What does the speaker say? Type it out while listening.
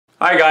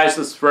Hi guys,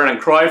 this is Vernon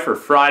Croy for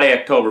Friday,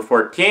 October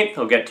 14th.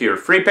 I'll get to your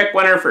free pick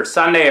winner for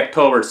Sunday,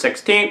 October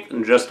 16th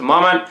in just a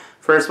moment.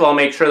 First of all,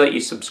 make sure that you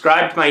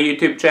subscribe to my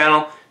YouTube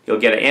channel. You'll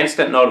get an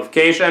instant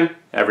notification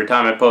every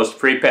time I post a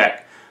free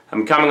pick.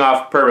 I'm coming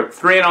off a perfect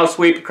 3-0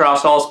 sweep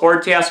across all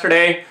sports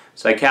yesterday,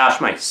 so I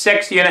cashed my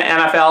 6-unit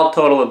NFL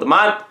total of the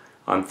month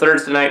on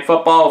Thursday Night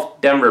Football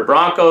with Denver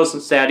Broncos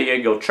and San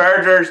Diego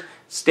Chargers,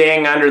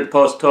 staying under the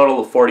post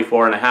total of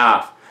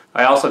 44.5.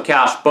 I also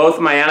cashed both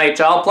of my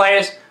NHL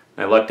plays.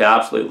 I look to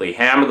absolutely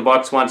hammer the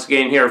books once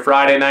again here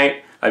Friday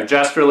night. I've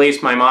just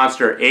released my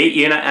monster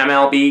 8-unit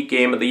MLB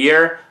Game of the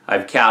Year.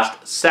 I've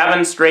cashed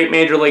 7 straight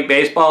Major League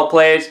Baseball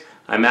plays.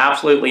 I'm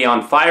absolutely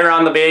on fire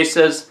on the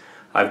bases.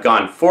 I've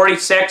gone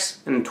 46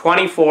 and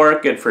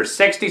 24, good for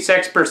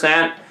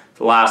 66%.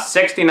 The last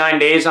 69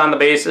 days on the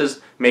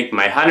bases, making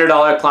my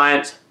 $100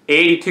 clients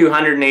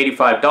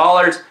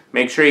 $8,285.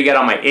 Make sure you get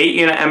on my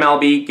 8-unit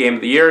MLB Game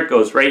of the Year. It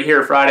goes right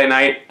here Friday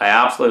night. I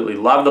absolutely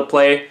love the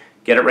play.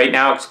 Get it right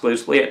now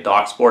exclusively at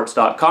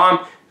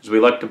DocSports.com as we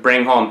look to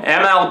bring home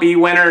MLB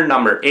winner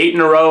number 8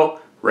 in a row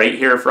right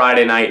here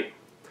Friday night.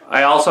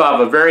 I also have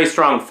a very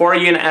strong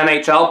 4-unit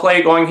NHL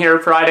play going here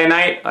Friday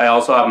night. I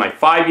also have my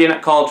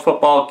 5-unit college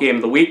football game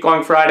of the week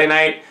going Friday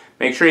night.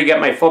 Make sure you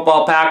get my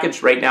football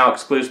package right now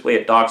exclusively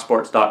at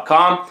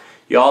DocSports.com.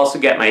 You'll also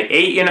get my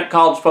 8-unit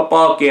college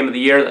football game of the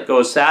year that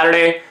goes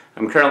Saturday.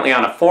 I'm currently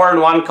on a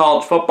 4-1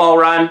 college football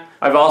run.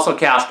 I've also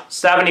cashed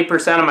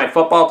 70% of my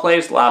football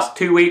plays the last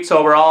 2 weeks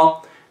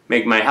overall,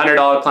 making my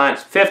 $100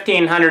 clients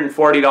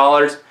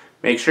 $1,540.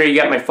 Make sure you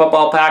get my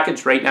football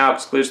package right now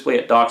exclusively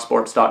at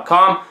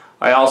DocSports.com.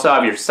 I also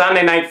have your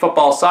Sunday Night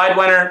Football side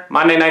winner,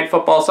 Monday Night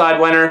Football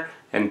side winner,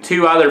 and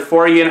 2 other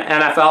 4-unit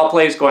NFL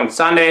plays going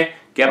Sunday.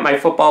 Get my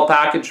football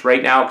package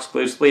right now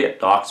exclusively at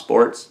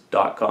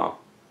DocSports.com.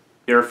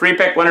 Your free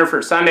pick winner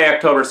for Sunday,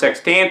 October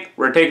 16th.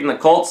 We're taking the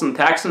Colts and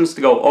Texans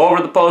to go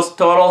over the post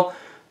total.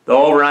 The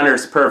over-under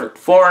is perfect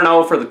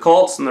 4-0 for the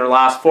Colts in their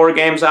last 4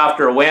 games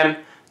after a win.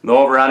 The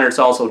over-under is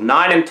also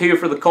 9-2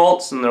 for the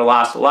Colts in their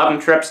last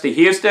 11 trips to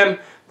Houston.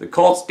 The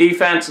Colts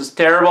defense is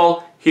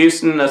terrible.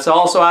 Houston has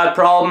also had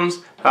problems.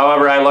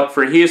 However, I look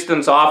for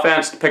Houston's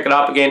offense to pick it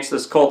up against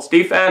this Colts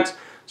defense.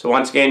 So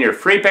once again, your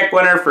free pick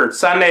winner for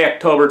Sunday,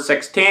 October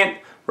 16th.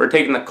 We're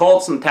taking the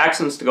Colts and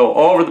Texans to go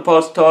over the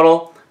post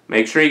total.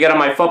 Make sure you get on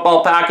my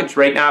football package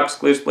right now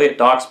exclusively at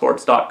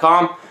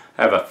DocSports.com.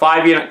 I have a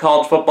 5-unit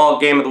college football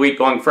game of the week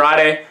going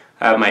Friday.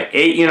 I have my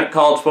 8-unit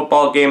college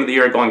football game of the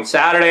year going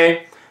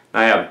Saturday.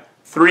 I have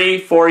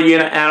 3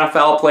 4-unit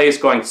NFL plays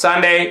going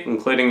Sunday,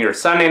 including your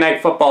Sunday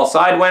Night Football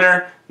side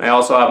winner. I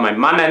also have my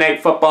Monday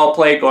Night Football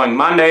play going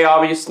Monday,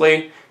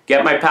 obviously.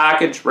 Get my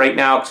package right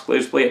now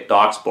exclusively at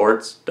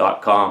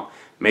DocSports.com.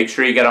 Make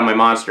sure you get on my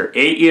monster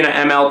 8-unit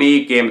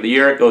MLB Game of the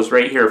Year. It goes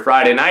right here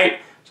Friday night.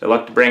 So I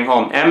look to bring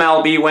home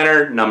MLB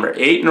winner number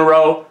 8 in a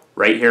row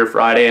right here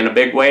Friday in a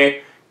big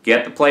way.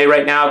 Get the play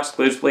right now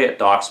exclusively at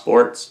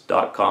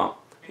DocSports.com.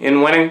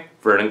 In winning,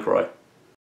 Vernon Croy.